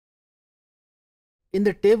in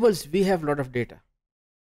the tables we have a lot of data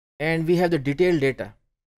and we have the detailed data,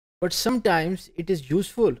 but sometimes it is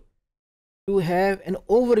useful to have an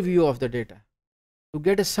overview of the data, to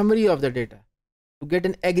get a summary of the data, to get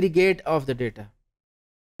an aggregate of the data.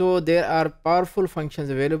 So there are powerful functions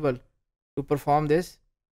available to perform this,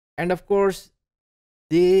 and of course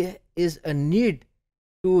there is a need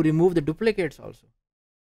to remove the duplicates also.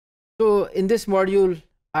 So in this module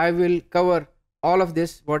I will cover all of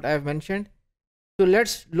this what I have mentioned. So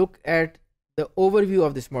let's look at the overview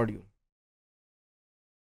of this module.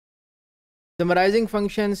 Summarizing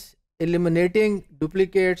functions, eliminating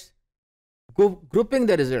duplicates, grouping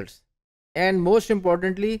the results, and most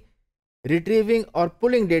importantly retrieving or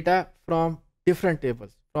pulling data from different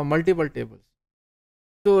tables, from multiple tables.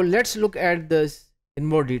 So let's look at this in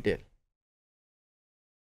more detail.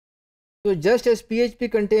 So just as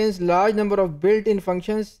PHP contains large number of built-in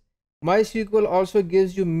functions, MySQL also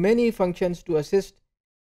gives you many functions to assist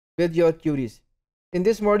with your queries. In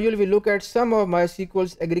this module we look at some of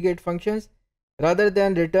MySQL's aggregate functions. Rather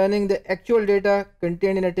than returning the actual data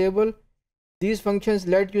contained in a table, these functions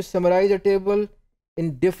let you summarize a table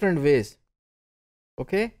in different ways.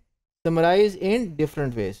 Okay, summarize in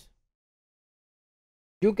different ways.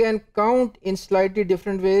 You can count in slightly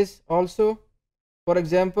different ways also. For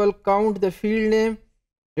example, count the field name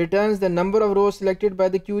returns the number of rows selected by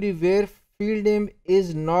the query where field name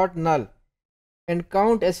is not null, and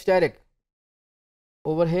count asterisk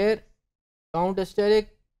over here, count asterisk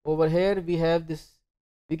over here. We have this,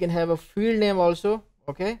 we can have a field name also.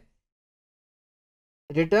 Okay,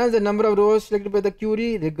 returns the number of rows selected by the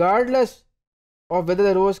query regardless of whether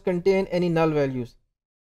the rows contain any null values.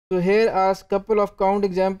 So here are a couple of count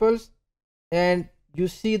examples, and you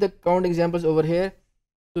see the count examples over here.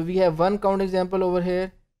 So we have one count example over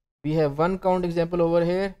here, we have one count example over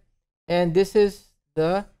here, and this is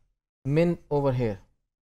the min over here,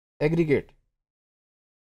 aggregate.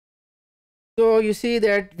 So you see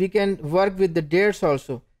that we can work with the dates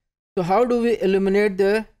also. So how do we eliminate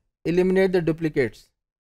the duplicates?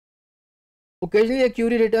 Occasionally a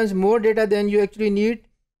query returns more data than you actually need,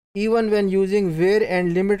 even when using where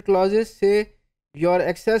and limit clauses. Say your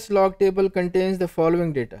access log table contains the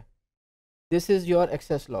following data. This is your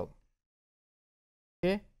access log.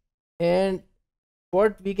 Okay, and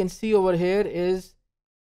what we can see over here is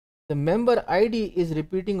the member ID is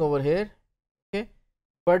repeating over here. Okay,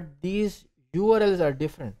 but these URLs are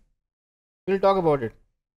different. We'll talk about it.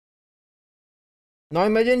 Now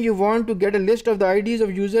imagine you want to get a list of the IDs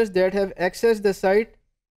of users that have accessed the site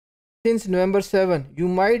since November 7. You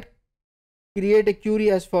might create a query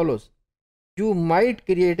as follows.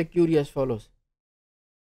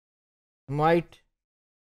 Might.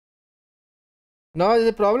 Now there's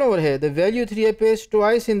a problem over here. The value 3 appears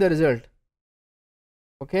twice in the result.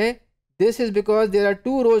 Okay, this is because there are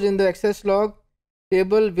two rows in the access log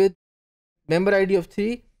table with member ID of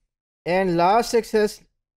 3 and last access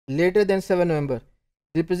later than 7 November,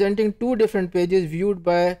 representing two different pages viewed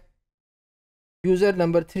by user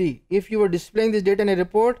number 3. If you were displaying this data in a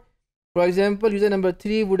report, for example, user number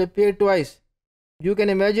 3 would appear twice. You can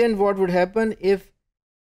imagine what would happen if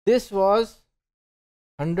this was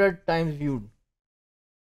 100 times viewed.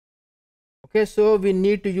 Okay, so we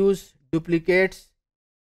need to use duplicates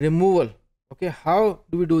removal. Okay, how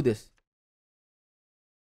do we do this?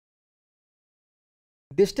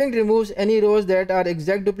 Distinct removes any rows that are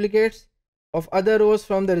exact duplicates of other rows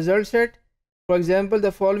from the result set. For example,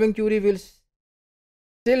 the following query will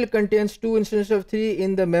still contains two instances of 3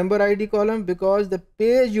 in the member ID column because the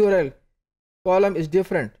page URL column is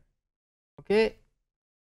different. Okay,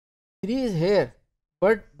 3 is here,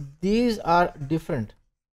 but these are different.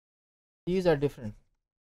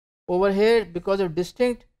 Over here, because of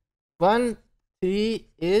distinct, 1, 3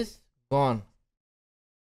 is gone.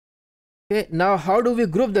 Okay, now how do we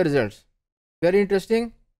group the results? Very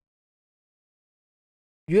interesting.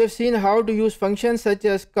 You have seen how to use functions such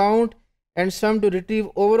as count and sum to retrieve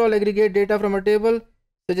overall aggregate data from a table,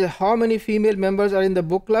 such as how many female members are in the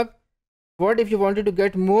book club. What if you wanted to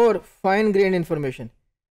get more fine-grained information?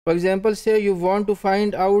 For example, say you want to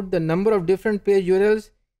find out the number of different page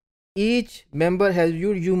URLs each member has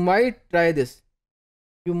viewed. You might try this.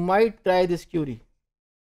 Query,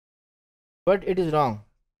 but it is wrong.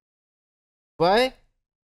 Why?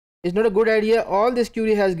 It's not a good idea. All this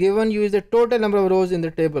query has given you is the total number of rows in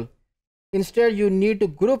the table. Instead, you need to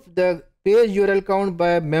group the page URL count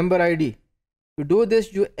by member ID. To do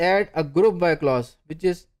this, you add a group by clause, which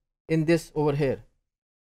is in this over here.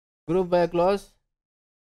 Group by clause.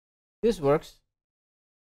 This works.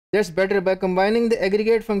 That's better. By combining the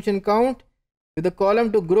aggregate function count With the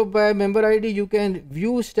column to group by member ID, you can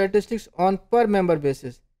view statistics on per member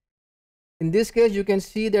basis. In this case, you can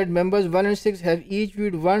see that members 1 and 6 have each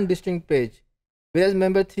viewed one distinct page, whereas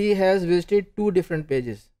member 3 has visited two different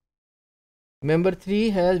pages. Member 3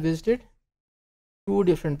 has visited two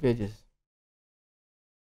different pages.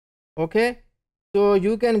 Okay, so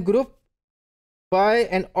you can group by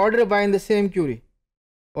and order by in the same query.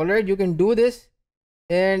 Alright, you can do this,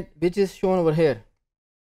 and which is shown over here.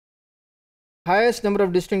 Highest number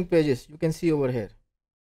of distinct pages you can see over here.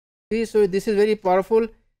 See, so this is very powerful.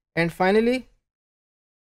 And finally,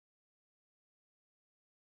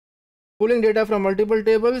 pulling data from multiple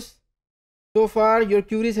tables. So far your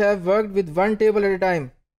queries have worked with one table at a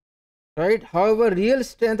time, right? However, real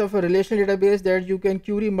strength of a relational database that you can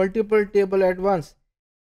query multiple tables at once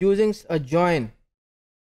using a join.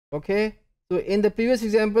 Okay, so in the previous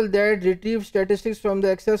example that retrieved statistics from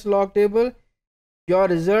the access log table, your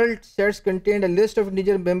result sets contained a list of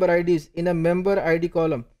integer member IDs in a member ID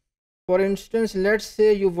column. For instance, let's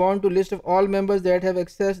say you want to list of all members that have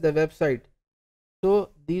accessed the website.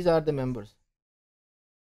 So these are the members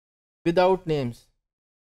without names.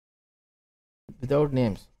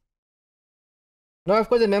 Now, of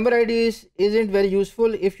course, the member ID isn't very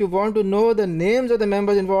useful. If you want to know the names of the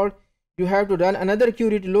members involved, you have to run another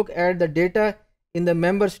query to look at the data in the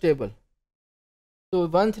members table. So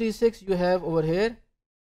 136 you have over here.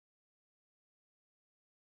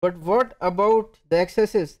 But what about the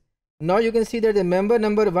accesses? Now you can see that the member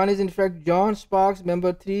number 1 is in fact John Sparks,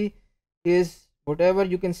 member 3 is whatever,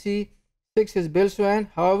 you can see 6 is Bill Swan.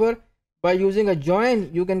 However, by using a join,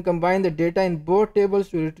 you can combine the data in both tables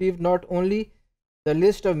to retrieve not only the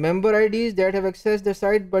list of member IDs that have accessed the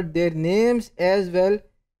site, but their names as well,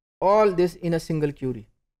 all this in a single query.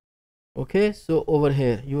 Okay, so over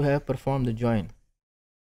here you have performed the join.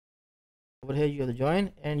 Over here you have the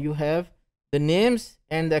join, and you have the names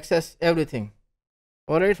and the access, everything,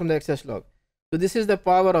 alright, from the access log. So this is the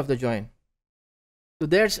power of the join. So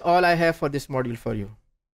that's all I have for this module for you.